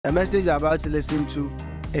The message you're about to listen to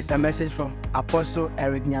is a message from Apostle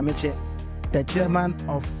Eric Nyamekye, the chairman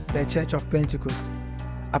of the Church of Pentecost.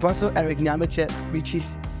 Apostle Eric Nyamekye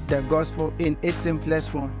preaches the gospel in its simplest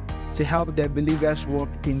form to help the believers walk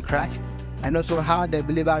in Christ and also how the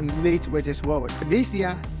believer relates with his word. This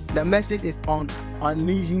year, the message is on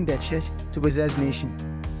unleashing the church to possess nation.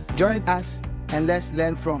 Join us and let's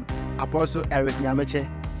learn from Apostle Eric Nyamekye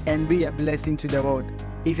and be a blessing to the world.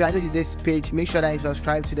 If you are new to this page, make sure that you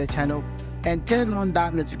subscribe to the channel and turn on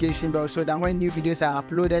that notification bell so that when new videos are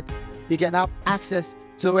uploaded, you can have access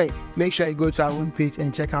to it. Make sure you go to our homepage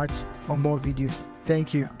and check out for more videos.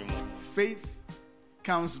 Thank you. Faith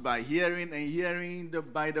comes by hearing, and hearing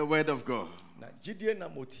by the word of God.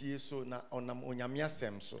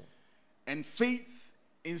 And faith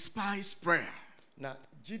inspires prayer.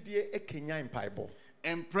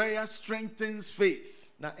 And prayer strengthens faith.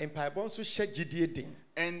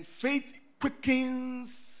 And faith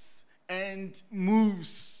quickens and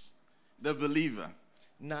moves the believer.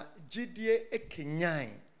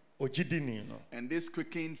 And this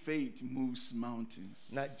quickened faith moves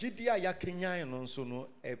mountains.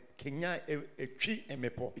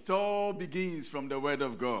 It all begins from the word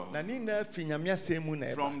of God. From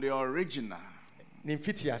the original.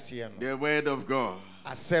 The word of God.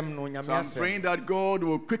 So I'm praying that God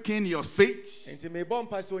will quicken your faith as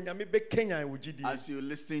you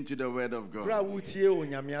listen to the word of God.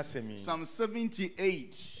 Psalm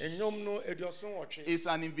 78 is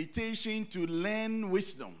an invitation to learn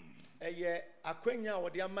wisdom.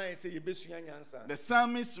 The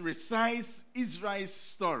psalmist recites Israel's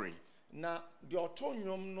story in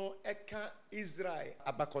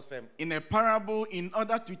a parable in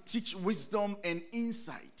order to teach wisdom and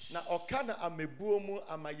insight.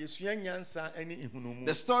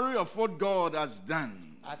 The story of what God has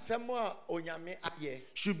done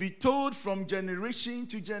should be told from generation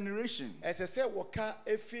to generation. Now,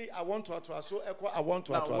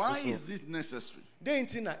 why is this necessary?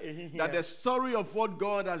 That the story of what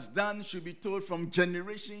God has done should be told from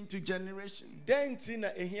generation to generation. Now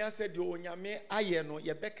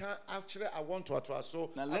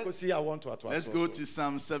let's go to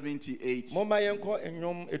Psalm 78.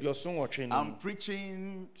 I'm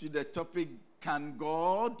preaching to the topic, can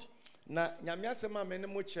God?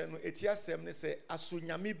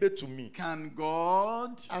 Can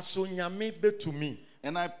God?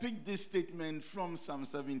 And I picked this statement from Psalm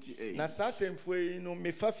 78.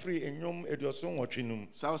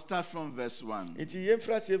 So I'll start from verse 1.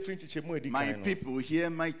 My people hear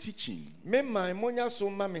my teaching. Listen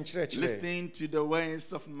to the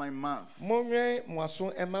words of my mouth.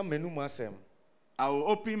 I will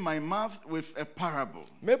open my mouth with a parable.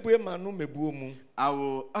 I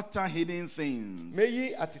will utter hidden things.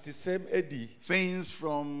 Things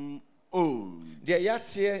from old.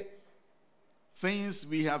 Things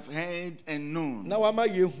we have heard and known.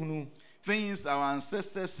 Things our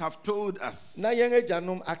ancestors have told us.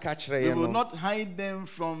 We will not hide them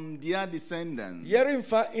from their descendants. We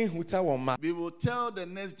will tell the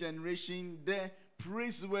next generation the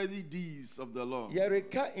praiseworthy deeds of the Lord.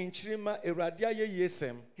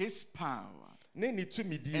 His power and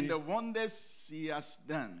the wonders he has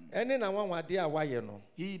done.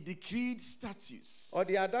 He decreed statutes for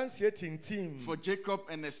Jacob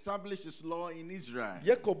and established his law in Israel,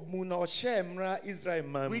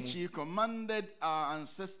 which he commanded our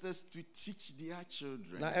ancestors to teach their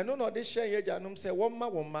children,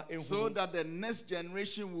 so that the next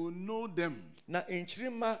generation will know them.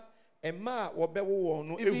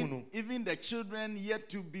 Even the children yet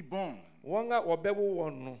to be born.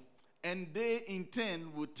 And they in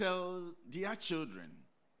turn will tell their children.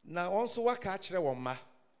 And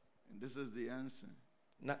this is the answer.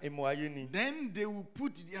 Then they will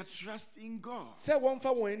put their trust in God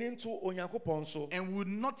and would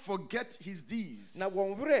not forget his deeds, but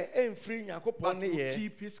will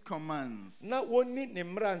keep his commands. They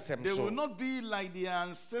will not be like their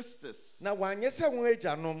ancestors,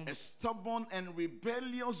 a stubborn and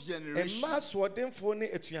rebellious generation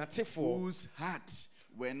whose hearts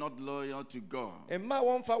were not loyal to God,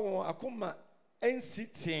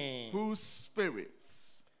 whose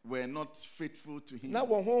spirits were not faithful to him.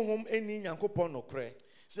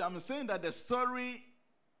 See, I'm saying that the story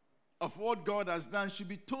of what God has done should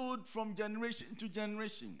be told from generation to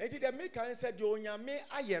generation. Because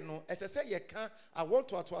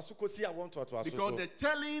the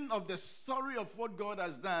telling of the story of what God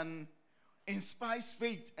has done inspires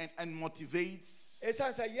faith and motivates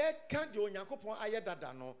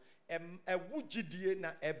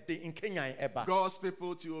God's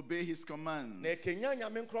people to obey his commands,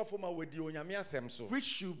 which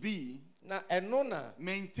should be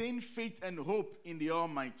maintain faith and hope in the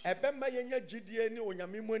Almighty.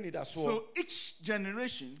 So each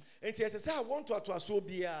generation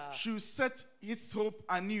should set its hope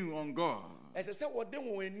anew on God,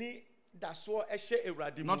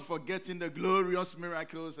 not forgetting the glorious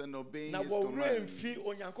miracles and obeying His commands.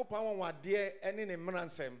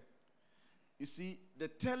 You see, the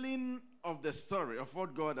telling of the story of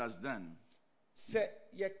what God has done,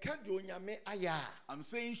 I'm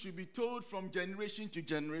saying, should be told from generation to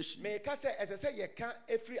generation. And the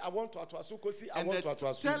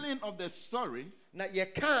telling of the story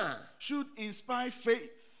should inspire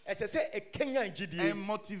faith and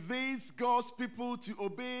motivates God's people to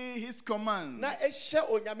obey His commands.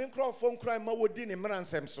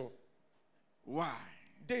 Why?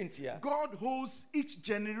 God holds each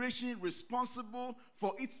generation responsible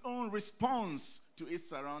for its own response to its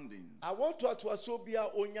surroundings. So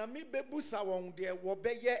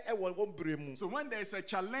when there is a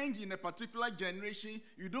challenge in a particular generation,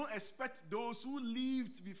 you don't expect those who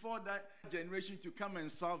lived before that generation to come and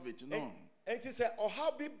solve it. No.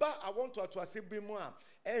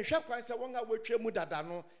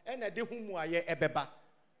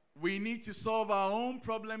 We need to solve our own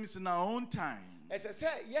problems in our own time. So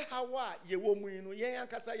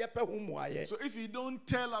if you don't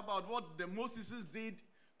tell about what the Moses did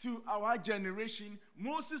to our generation,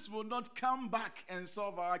 Moses will not come back and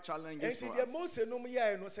solve our challenges for us.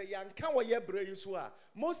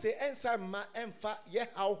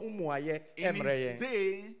 In his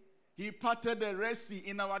day, he parted the Red Sea.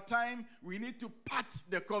 In our time, we need to part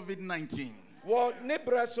the COVID-19. Now,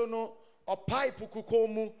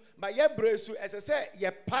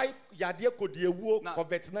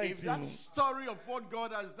 if that story of what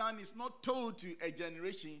God has done is not told to a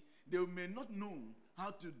generation, they may not know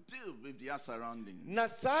how to deal with their surroundings. The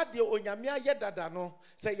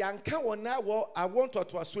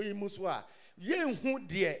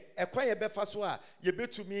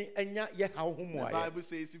Bible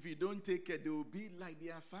says if you don't take care, they will be like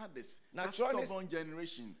their fathers. That stubborn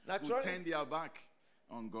generation will turn their back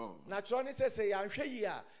on God.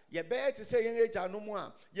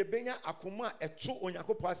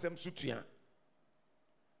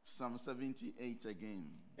 Psalm 78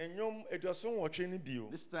 again.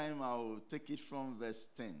 This time I'll take it from verse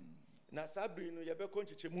 10.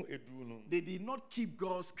 They did not keep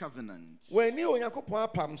God's covenant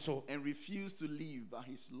and refused to live by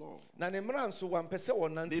His law.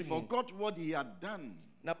 They forgot what He had done,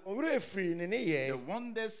 the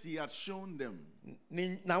wonders He had shown them,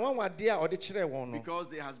 because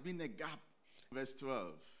there has been a gap. Verse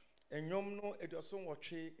 12.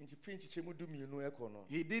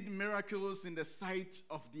 He did miracles in the sight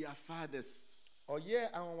of their fathers in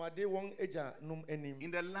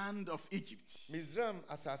the land of Egypt,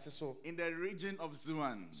 in the region of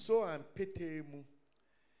Zoan.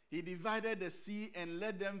 He divided the sea and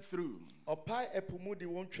led them through.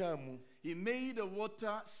 He made the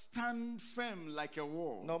water stand firm like a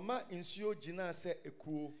wall.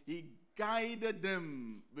 He guided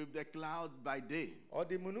them with the cloud by day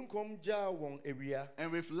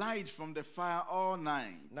and with light from the fire all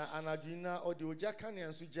night.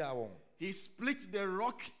 He split the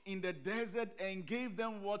rock in the desert and gave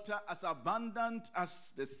them water as abundant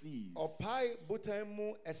as the seas.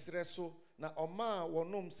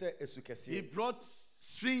 He brought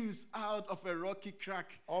streams out of a rocky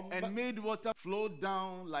crack and made water flow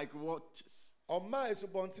down like waters.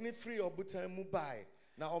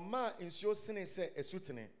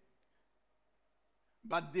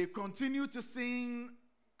 But they continued to sin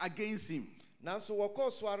against him,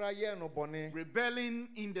 rebelling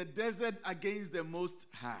in the desert against the Most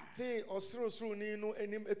High. They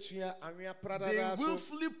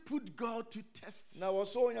willfully put God to test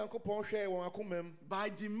by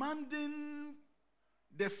demanding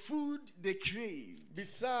the food they craved.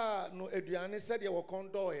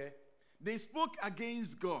 They spoke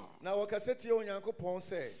against God,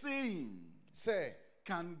 saying,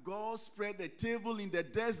 can God spread a table in the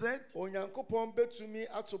desert? When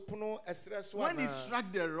He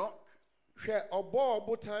struck the rock,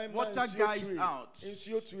 water guished out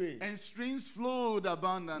and streams flowed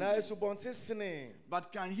abundantly.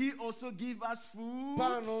 But can He also give us food?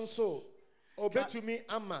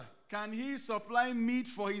 Can He supply meat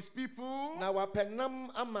for His people?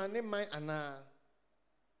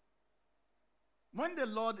 When the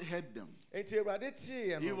Lord heard them,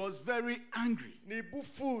 He was very angry.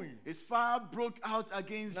 His fire broke out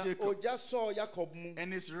against Jacob,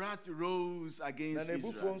 and His wrath rose against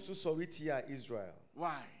Israel.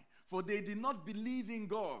 Why? For they did not believe in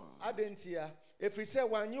God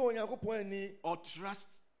or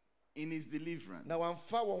trust in his deliverance.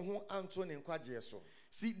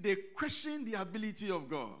 See, they questioned the ability of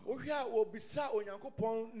God. And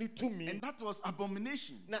that was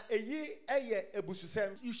abomination.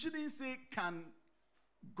 You shouldn't say, can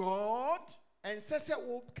God?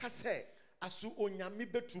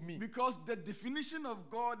 Because the definition of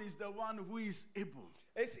God is the one who is able.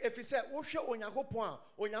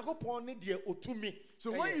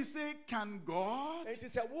 So when you say, can God? That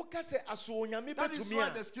is why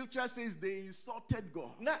the scripture says they insulted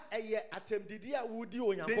God.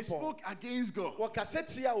 They spoke against God.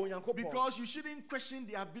 Because you shouldn't question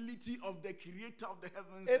the ability of the creator of the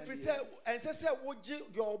heavens and the earth.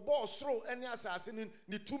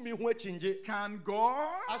 Can God?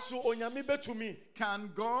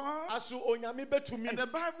 Can God? And the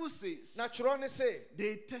Bible says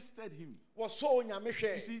they tested him. You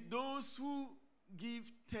see, those who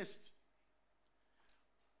give tests,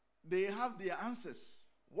 they have their answers.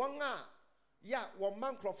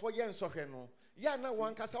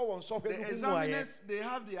 The examiners, they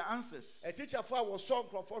have their answers. So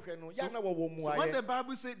when the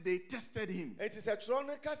Bible said they tested him, they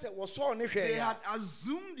had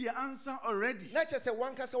assumed the answer already.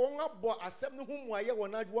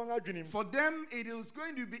 For them, it was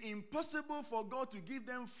going to be impossible for God to give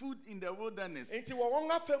them food in the wilderness.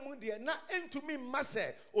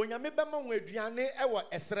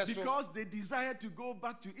 Because they desired to go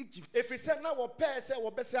back to Egypt.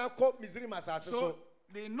 So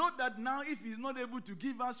they know that now if he's not able to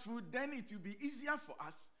give us food, then it will be easier for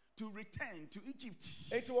us to return to Egypt.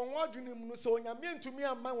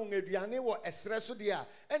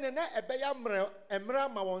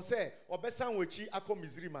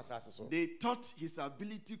 They thought his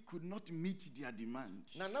ability could not meet their demand.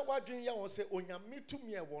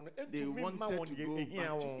 They wanted to go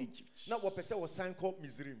back to Egypt.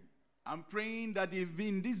 I'm praying that if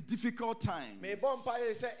in these difficult times,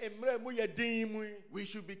 we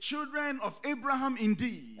should be children of Abraham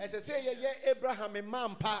indeed.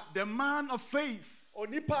 The man of faith, who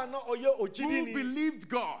believed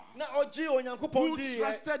God, who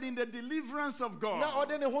trusted in the deliverance of God.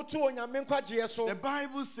 The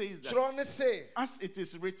Bible says that, as it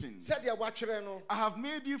is written, I have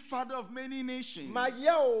made you father of many nations.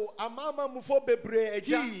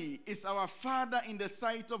 He is our father in the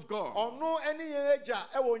sight of God.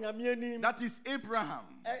 That is Abraham.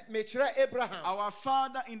 Our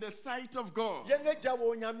father in the sight of God,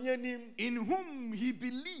 in whom he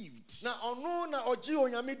believed.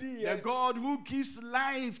 The God who gives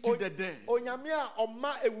life to the dead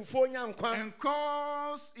and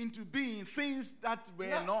calls into being things that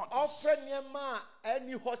were not.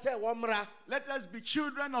 Let us be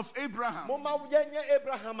children of Abraham. In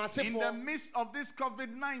the midst of this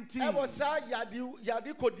COVID-19, let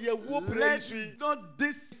not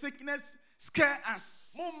this sickness scare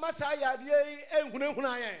us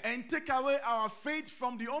and take away our faith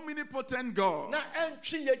from the omnipotent God. Let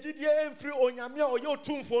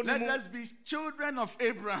us be children of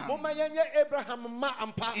Abraham.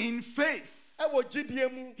 In faith,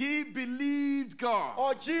 he believed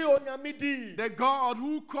God, the God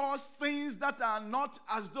who caused things that are not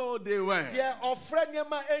as though they were.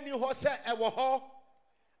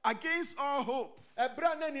 Against all hope,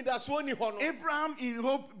 Abraham in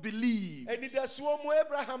hope believed. Against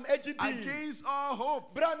all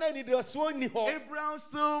hope, Abraham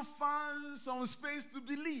still found some space to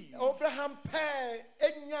believe.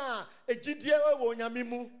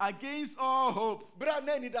 Against all hope,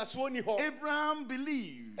 Abraham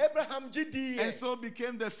believed, and so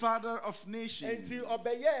became the father of nations.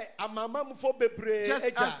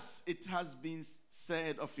 Just as it has been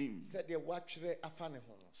said of him,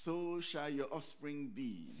 so shall your offspring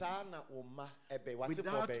be.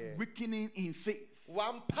 Without weakening in faith,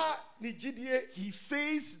 he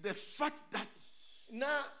faced the fact that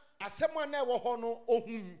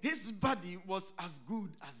his body was as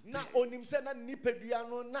good as dead.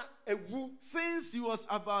 Since he was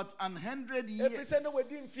about 100 years,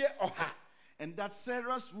 and that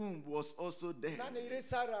Sarah's womb was also dead.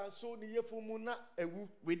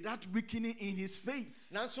 With that weakening in his faith,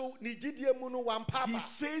 he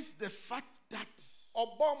faced the fact that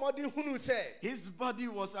his body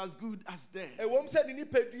was as good as dead.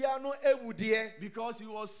 Because he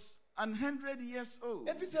was 100 years old.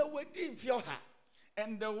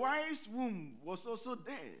 And the wife's womb was also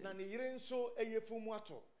dead.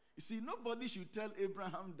 You see, nobody should tell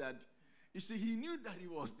Abraham that. You see, he knew that he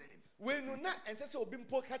was dead. And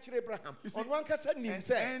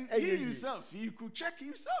he himself, he could check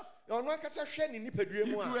himself. He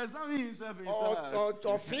could examine himself.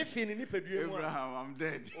 Abraham, I'm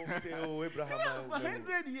dead. Yeah,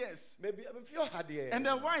 100 years. And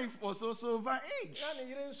the wife was also over age.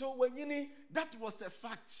 That was a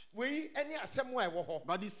fact.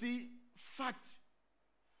 But you see, fact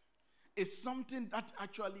is something that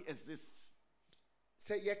actually exists.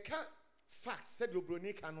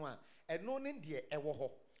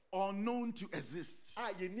 Or known to exist.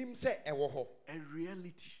 A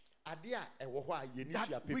reality.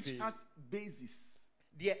 That which has basis.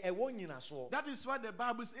 That is why the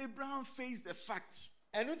Bible says Abraham faced the fact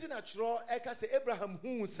that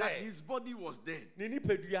his body was dead.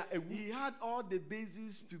 He had all the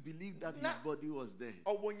basis to believe that his body was dead.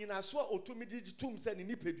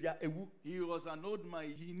 He was an old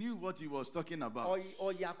man. He knew what he was talking about.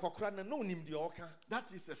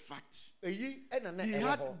 That is a fact. He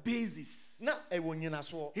had basis.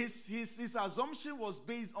 His assumption was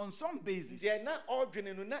based on some basis.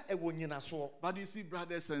 But you see,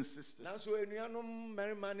 brothers and sisters,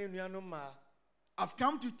 I've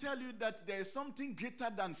come to tell you that there is something greater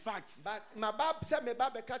than facts,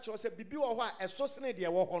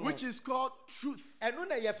 which is called truth.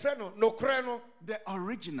 The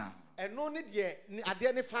original.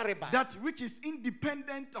 That which is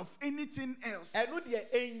independent of anything else. The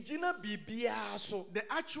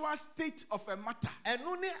actual state of a matter. The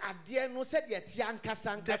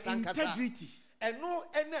integrity.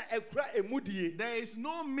 There is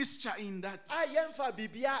no mixture in that.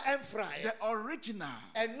 The original.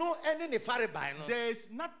 There is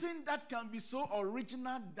nothing that can be so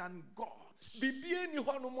original than God.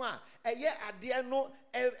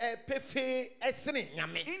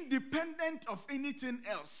 Independent of anything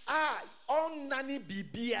else.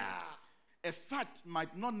 A fact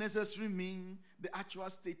might not necessarily mean the actual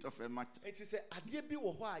state of a matter.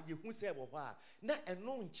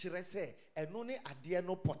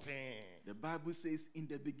 The Bible says, in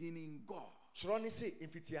the beginning, God.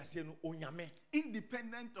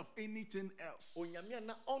 Independent of anything else.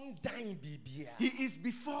 He is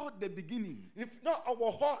before the beginning. If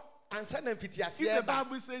the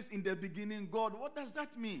Bible says in the beginning God, what does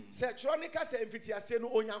that mean? That is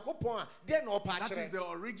the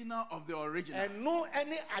original of the original.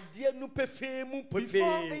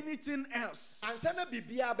 Before anything else,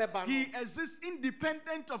 he exists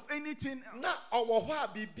independent of anything else.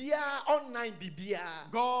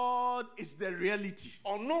 God is the reality.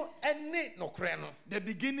 The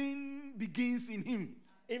beginning begins in him.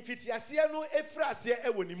 He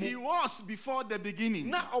was before the beginning.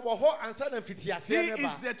 He is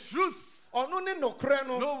the truth.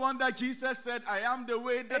 No wonder Jesus said, I am the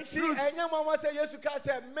way, the truth.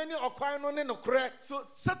 So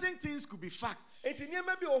certain things could be facts.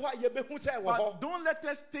 But don't let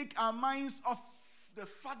us take our minds off the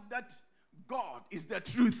fact that God is the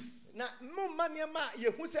truth.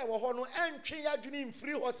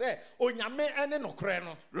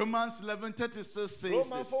 Romans 11:36 says this.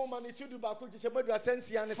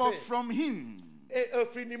 For from him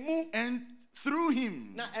and through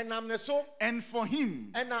him and for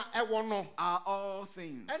him are all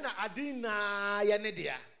things.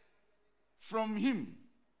 From him,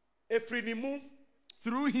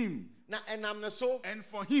 through him, and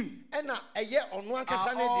for him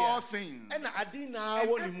are all things. And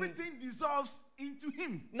everything dissolves into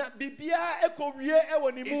him.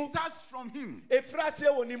 It starts from him.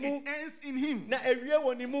 It ends in him.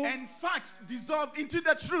 And facts dissolve into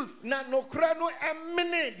the truth.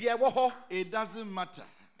 It doesn't matter.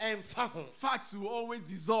 Facts will always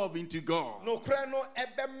dissolve into God.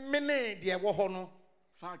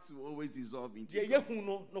 Facts will always dissolve into God.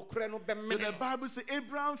 So the Bible says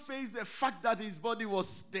Abraham faced the fact that his body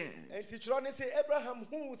was dead.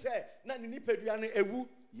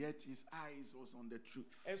 Yet his eyes was on the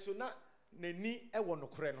truth.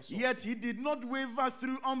 Yet he did not waver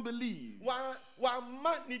through unbelief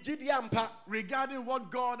regarding what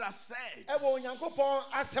God has said. The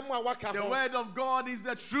word of God is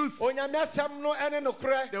the truth.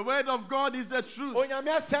 The word of God is the truth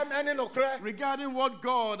regarding what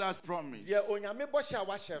God has promised.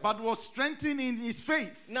 But was strengthened in his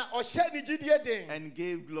faith and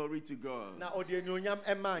gave glory to God. Now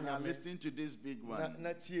listen to this big one.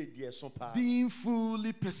 Being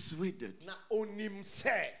fully persuaded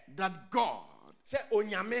that God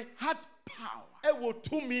had power.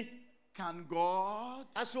 Can God?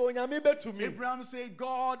 Abraham said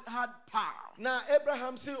God had power. Now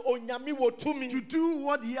Abraham said, to do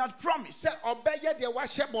what he had promised.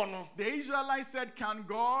 The Israelites said, can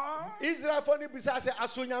God?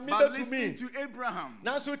 But listen to Abraham.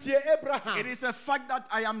 It is a fact that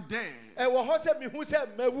I am dead.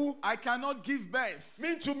 I cannot give birth.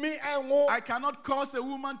 I cannot cause a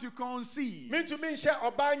woman to conceive.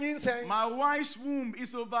 My wife's womb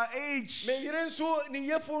is over age.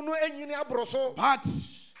 But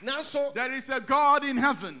there is a God in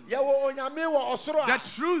heaven. The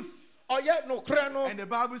truth. And the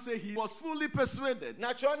Bible says he was fully persuaded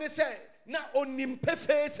that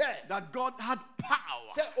God had power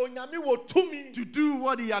to do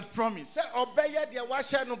what he had promised.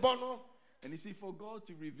 And you see, for God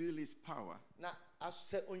to reveal his power, he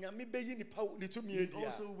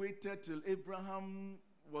also waited till Abraham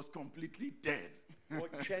was completely dead. So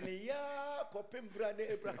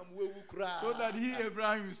that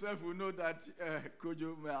Abraham himself will know that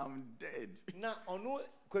I'm dead.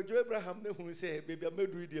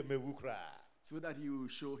 So that he will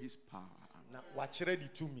show his power.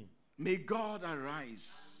 May God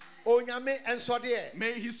arise.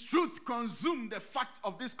 May his truth consume the facts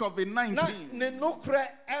of this COVID-19.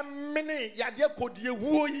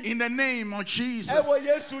 In the name of Jesus.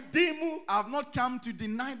 I have not come to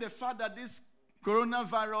deny the fact that this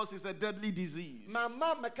coronavirus is a deadly disease.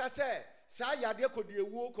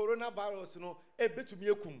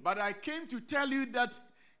 But I came to tell you that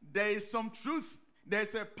there is some truth.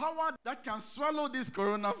 There's a power that can swallow this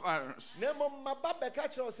coronavirus.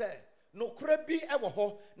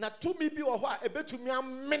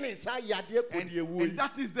 And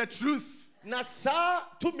that is the truth.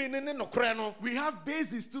 We have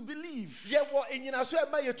basis to believe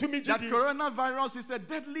that coronavirus is a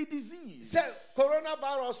deadly disease.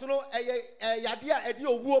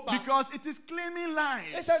 Because it is claiming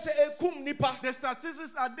lives. The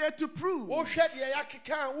statistics are there to prove.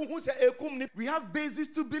 We have basis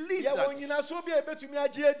to believe that.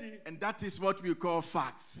 And that is what we call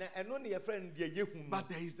fact. But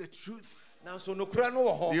there is the truth.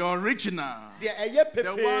 The original,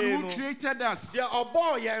 the one who created us.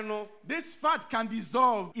 This fact can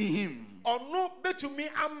dissolve in him.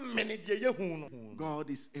 God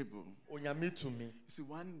is able. See,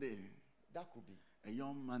 one day, a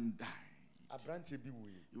young man died.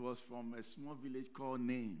 He was from a small village called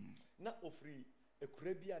Nain. He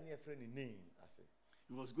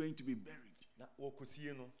was going to be buried.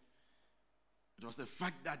 It was the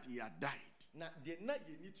fact that he had died.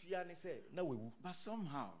 But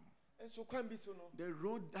somehow, the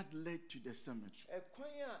road that led to the cemetery,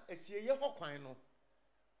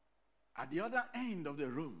 at the other end of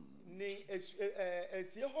the road,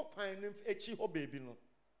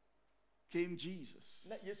 came Jesus.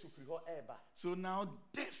 So now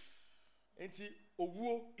death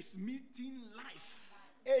is meeting life.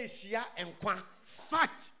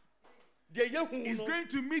 Fact is going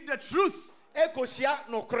to meet the truth.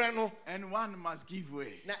 And one must give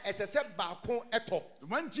way.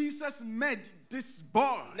 When Jesus met this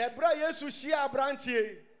boy,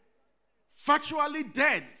 factually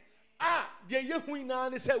dead,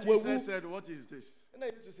 Jesus said, what is this?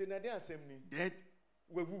 Dead?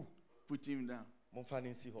 Put him down.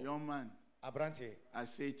 Young man, I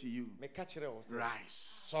say to you, rise.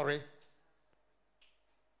 Sorry.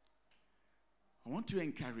 I want to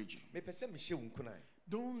encourage you.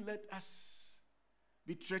 Don't let us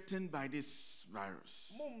be threatened by this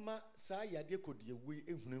virus.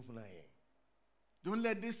 Don't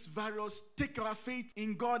let this virus take our faith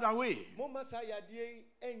in God away.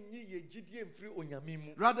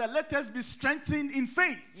 Rather, let us be strengthened in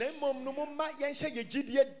faith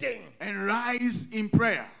and rise in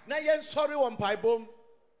prayer.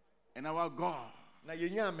 And our God,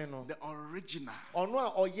 the original,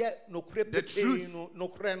 the truth,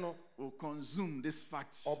 will consume these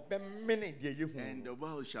facts, and the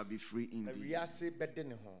world shall be free indeed.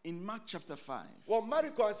 In Mark chapter 5,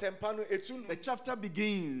 the chapter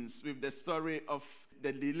begins with the story of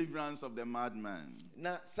the deliverance of the madman.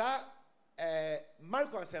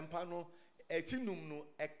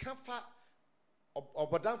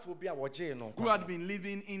 Who had been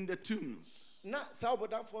living in the tombs.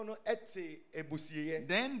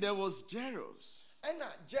 Then there was Jairus,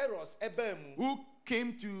 who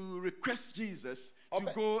came to request Jesus to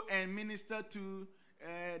go and minister to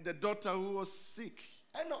the daughter who was sick.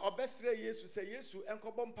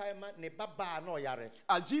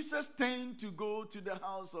 As Jesus turned to go to the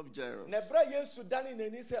house of Jairus,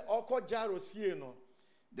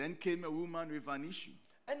 then came a woman with an issue.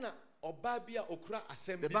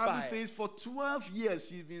 The Bible says for 12 years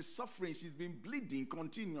she's been suffering, she's been bleeding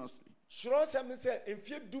continuously. She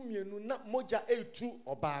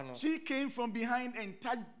came from behind and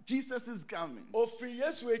touched Jesus' garment. It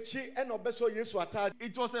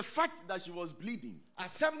was a fact that she was bleeding.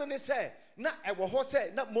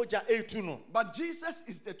 But Jesus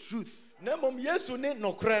is the truth.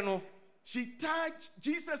 She touched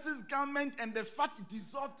Jesus' garment and the fat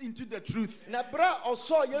dissolved into the truth.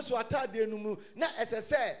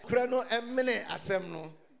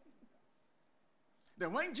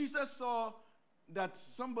 Then when Jesus saw that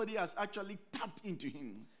somebody has actually tapped into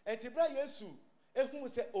him,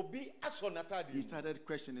 he started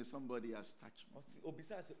questioning, somebody has touched me.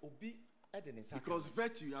 Because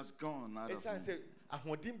virtue has gone out of him.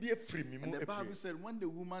 And the Bible said when the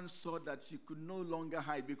woman saw that she could no longer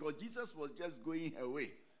hide because Jesus was just going her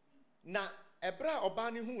way.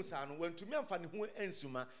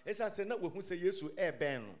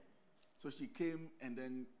 So she came and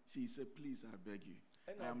then she said, please, I beg you.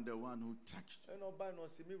 I am the one who touched you.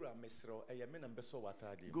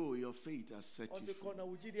 Go, your faith has set you free.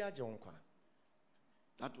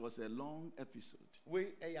 That was a long episode.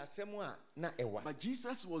 But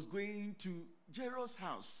Jesus was going to Jairus'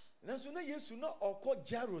 house. And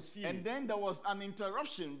then there was an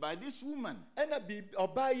interruption by this woman. By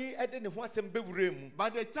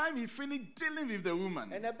the time he finished dealing with the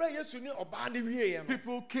woman,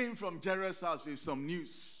 people came from Jairus' house with some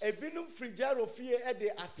news.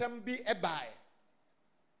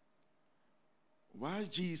 While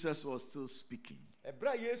Jesus was still speaking,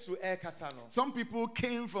 some people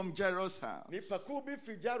came from Jairus' house. The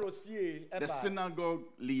synagogue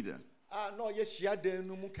leader.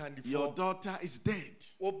 Your daughter is dead.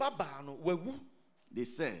 They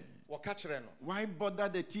said, why bother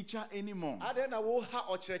the teacher anymore?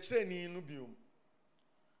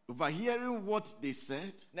 Overhearing what they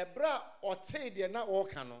said,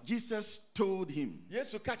 Jesus told him,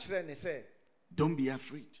 don't be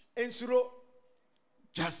afraid.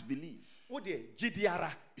 Just believe. You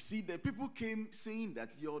see, the people came saying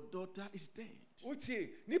that your daughter is dead.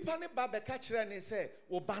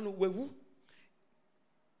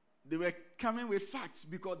 They were coming with facts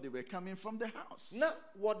because they were coming from the house.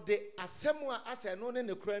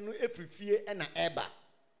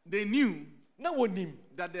 They knew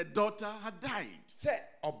that their daughter had died.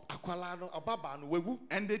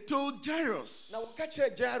 And they told Jairus.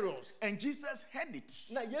 And Jesus heard it.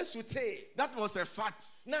 That was a fact.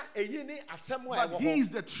 But he is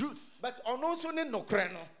the truth.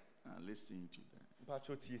 Listen to that.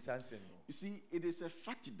 You see, it is a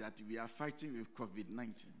fact that we are fighting with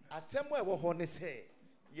COVID-19.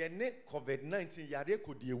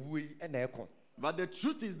 But the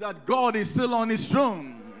truth is that God is still on his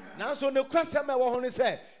throne. He is the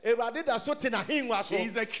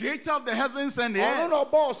creator of the heavens and the earth.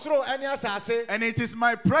 And it is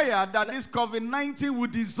my prayer that this COVID-19 will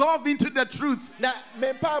dissolve into the truth.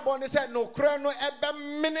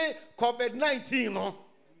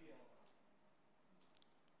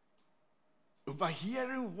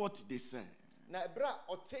 Overhearing what they said.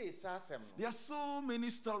 There are so many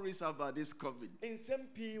stories about this COVID. This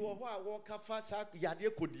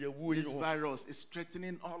virus is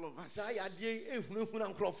threatening all of us.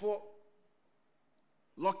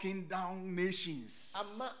 Locking down nations.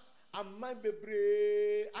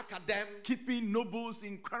 Keeping nobles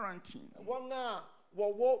in quarantine.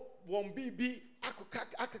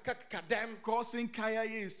 Causing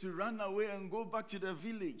Kayayes to run away and go back to the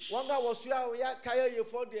village.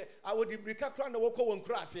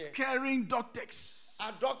 Scaring doctors.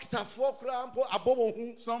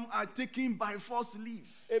 Some are taking by force leave.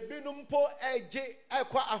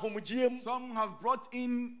 Some have brought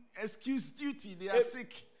in excuse duty. They are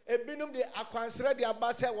sick. Because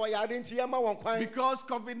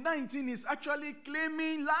COVID-19 is actually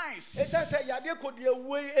claiming lives.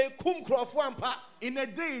 In a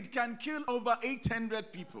day, it can kill over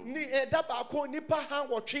 800 people.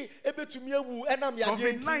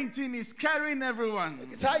 COVID-19 is carrying everyone.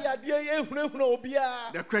 The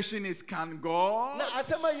question is, can God?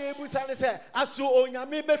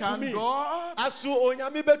 Can God?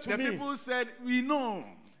 The people said, we know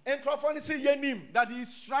that he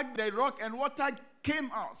struck the rock and water came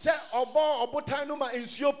out.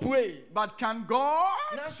 But can God?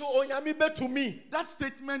 That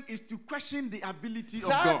statement is to question the ability of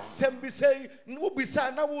God.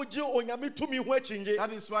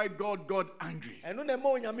 That is why God got angry.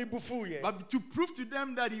 But to prove to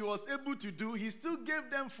them that he was able to do, he still gave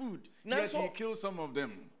them food. Yet he killed some of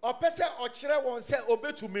them.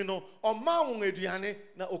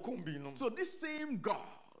 So this same God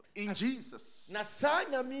in Jesus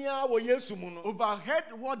overheard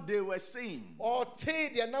what they were saying.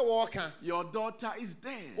 Your daughter is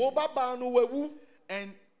dead.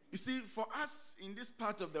 And you see, for us in this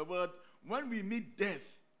part of the world, when we meet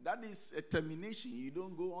death, that is a termination. You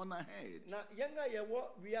don't go on ahead.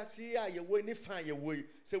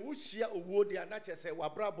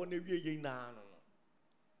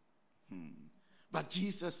 But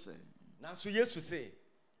Jesus said,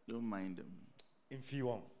 don't mind them.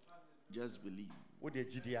 Just believe.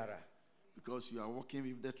 Because you are walking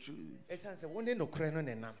with the truth.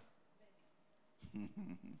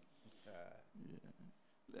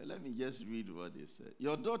 Let me just read what they said.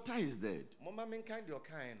 Your daughter is dead.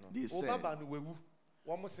 They said,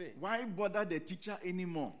 why bother the teacher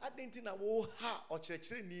anymore?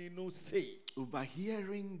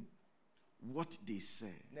 Overhearing what they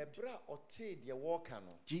said,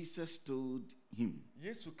 Jesus told him,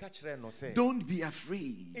 don't be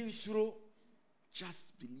afraid.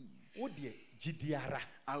 Just believe.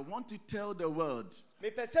 I want to tell the world,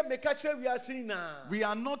 we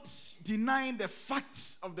are not denying the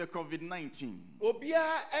facts of the COVID-19.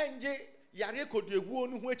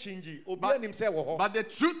 But the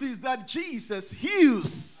truth is that Jesus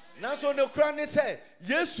heals. And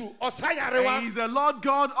he's the Lord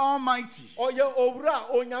God Almighty.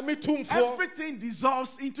 Everything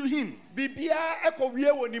dissolves into him.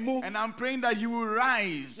 And I'm praying that he will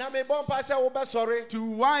rise to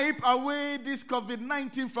wipe away this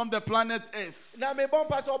COVID-19 from the planet Earth. Just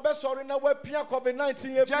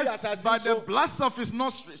by the blast of his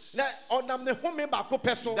nostrils, that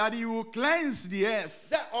he will cleanse the earth,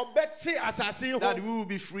 that we will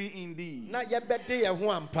be free indeed.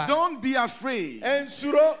 Don't be afraid.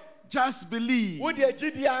 Just believe.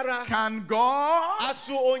 Can God?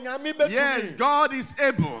 Yes, God is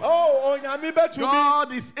able.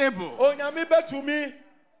 God is able.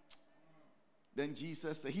 Then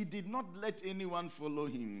Jesus said he did not let anyone follow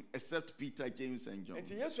him except Peter, James, and John.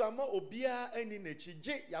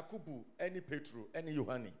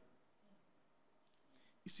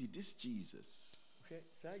 You see, this Jesus,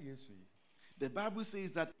 the Bible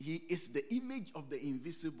says that he is the image of the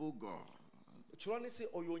invisible God,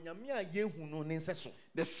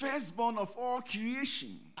 the firstborn of all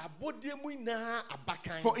creation.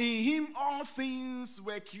 For in him all things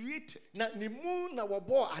were created,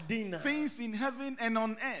 things in heaven and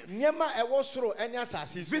on earth,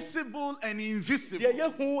 visible and invisible,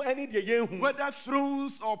 whether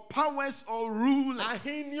thrones or powers or rulers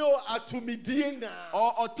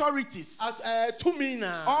or authorities.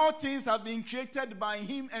 All things have been created by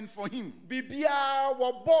him and for him. He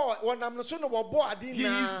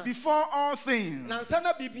is before all things,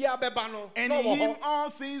 and in him all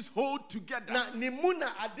things hold together.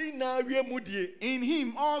 In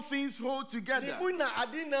him all things hold together.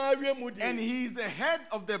 And he is the head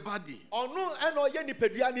of the body,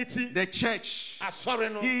 the church.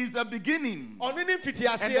 He is the beginning and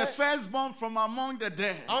the firstborn from among the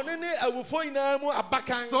dead,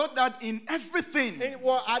 so that in everything he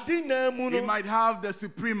might have the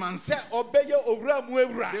supremacy.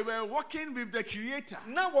 They were walking with the Creator,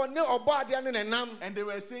 and they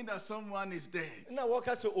were saying that someone is dead.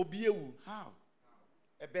 How?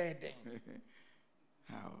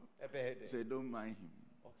 How? Say, don't mind him.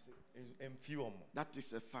 That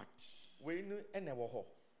is a fact.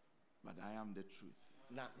 But I am the truth.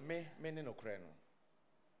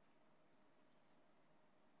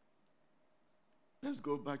 Let's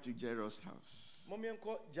go back to Jairus' house.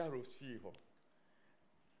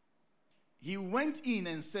 He went in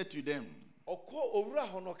and said to them,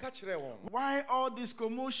 why all this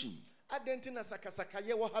commotion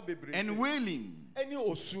and wailing?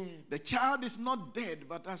 The child is not dead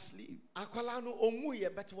but asleep.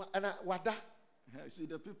 See,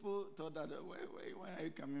 the people thought that, where are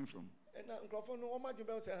you coming from? So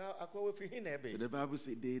the Bible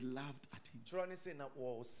says they laughed at him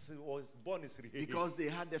because they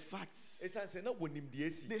had the facts.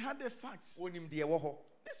 They had the facts.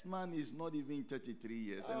 This man is not even 33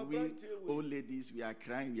 years, and we old ladies, we are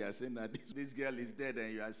crying. We are saying that this girl is dead,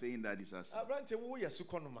 and you are saying that it's us.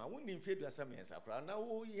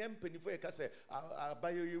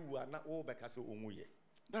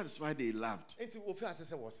 That's why they laughed.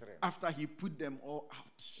 After he put them all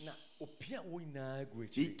out,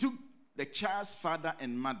 he took the child's father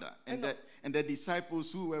and mother and the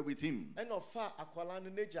disciples who were with him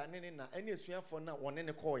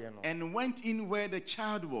and went in where the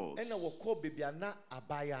child was.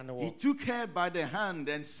 He took her by the hand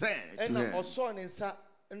and said to her,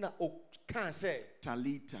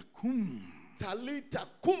 Talita cum. talita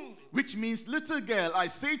kum. Which means, little girl, I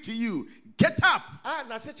say to you, get up.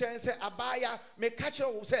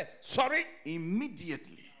 Sorry.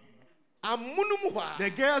 Immediately.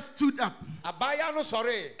 The girl stood up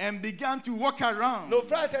and began to walk around.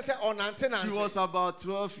 She was about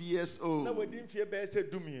 12 years old.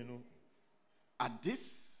 At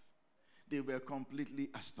this, they were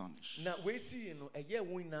completely astonished.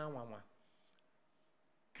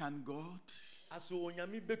 Can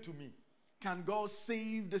God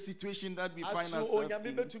save the situation that we find ourselves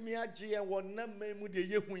in?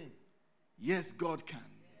 Yes, God can.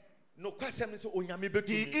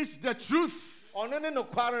 He is the truth.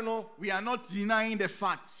 We are not denying the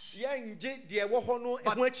facts.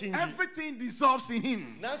 But everything dissolves in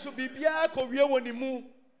Him.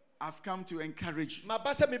 I've come to encourage you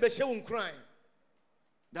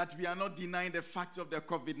that we are not denying the fact of the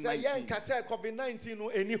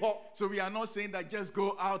COVID-19. So we are not saying that just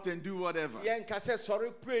go out and do whatever. But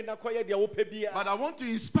I want to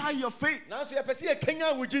inspire your faith.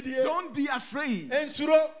 Don't be afraid.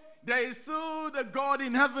 There is still the God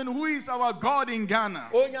in heaven who is our God in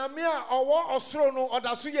Ghana. Came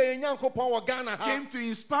to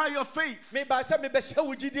inspire your faith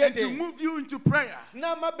and to move you into prayer.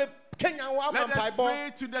 Let us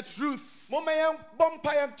pray to the truth. Who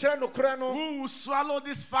will swallow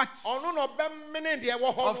these facts of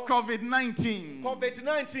COVID-19?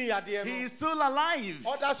 He is still alive.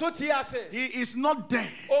 He is not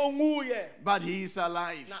dead, but he is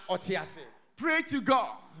alive. Pray to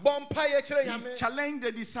God. He challenged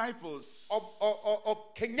the disciples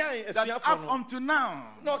that up until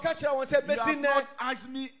now, you have not asked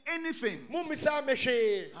me anything.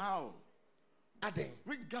 How?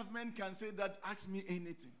 Which government can say that, ask me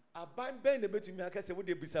anything?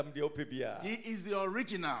 He is the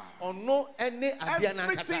original.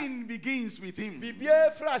 Everything begins with Him.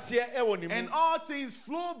 And all things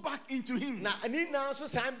flow back into Him. May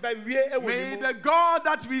the God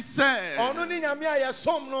that we serve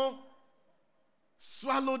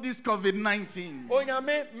swallow this COVID-19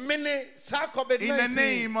 in the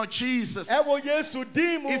name of Jesus.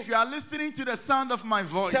 If you are listening to the sound of my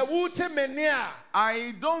voice,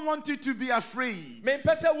 I don't want you to be afraid.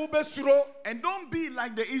 And don't be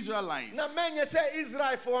like the Israelites.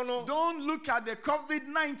 Don't look at the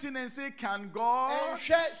COVID-19 and say, can God?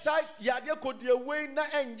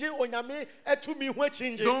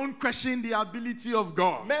 Don't question the ability of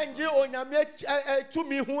God. That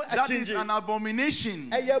is an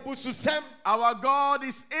abomination. Our God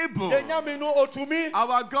is able.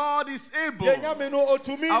 Our God is able.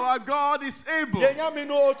 Our God is able.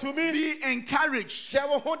 Be encouraged.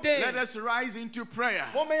 Let us rise into prayer.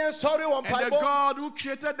 And the God who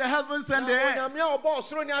created the heavens and the earth,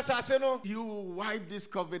 He will wipe this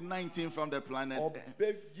COVID-19 from the planet Earth.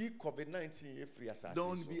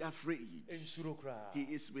 Don't be afraid. He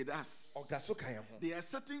is with us. There are a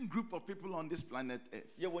certain group of people on this planet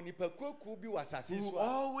Earth who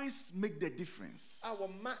always make the difference.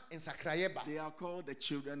 They are called the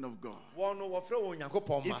children of God.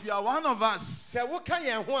 If you are one of us,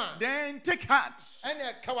 then take heart.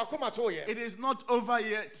 It is not over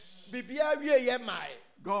yet.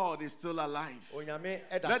 God is still alive.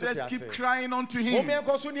 Let us keep crying unto Him.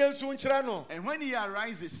 And when He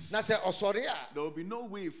arises, there will be no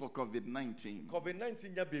way for COVID-19.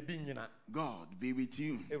 God be with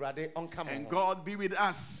you. And God be with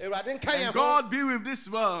us. And God be with this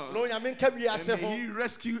world. And may He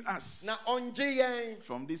rescue us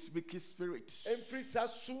from this wicked spirit of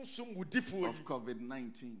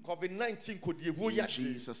COVID-19. In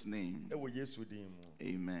Jesus' name.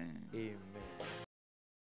 Amen.